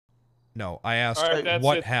No, I asked right,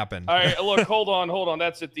 what happened. All right, look, hold on.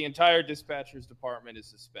 That's it. The entire dispatcher's department is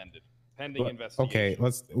suspended, pending investigation. Okay,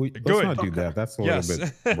 let's not do that. That's a little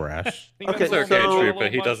bit brash. Okay, It's okay, Trooper.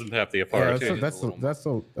 He doesn't have the authority. Yeah, that's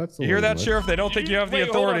a You hear that, Sheriff? They don't think you have the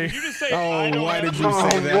authority. Did you just say, Oh, why did you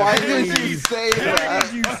say that? Why did you say that? Why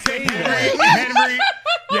did you say that? Henry.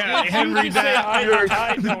 Yeah, Henry.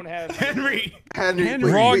 I don't have Henry.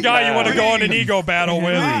 Wrong guy you want to go on an ego battle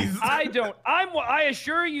with. I don't. I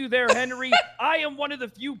assure you there, Henry, I am one of the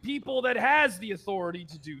few people that has the authority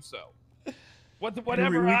to do so.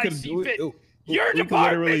 Whatever I see fit. Your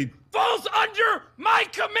department falls under my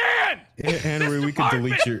command. Henry, we could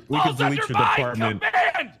delete your department.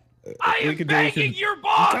 I am begging your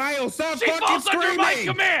boss. Kyle, stop she fucking falls screaming. under my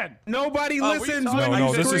command. Nobody listens.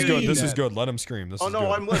 No, this is good. This is good. Let him scream. This is good.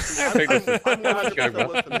 I'm listening. I'm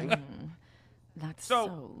 100% listening. That's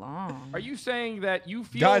so long. Are you saying that you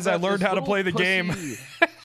feel Guys, that I learned this how to play the little game. pussy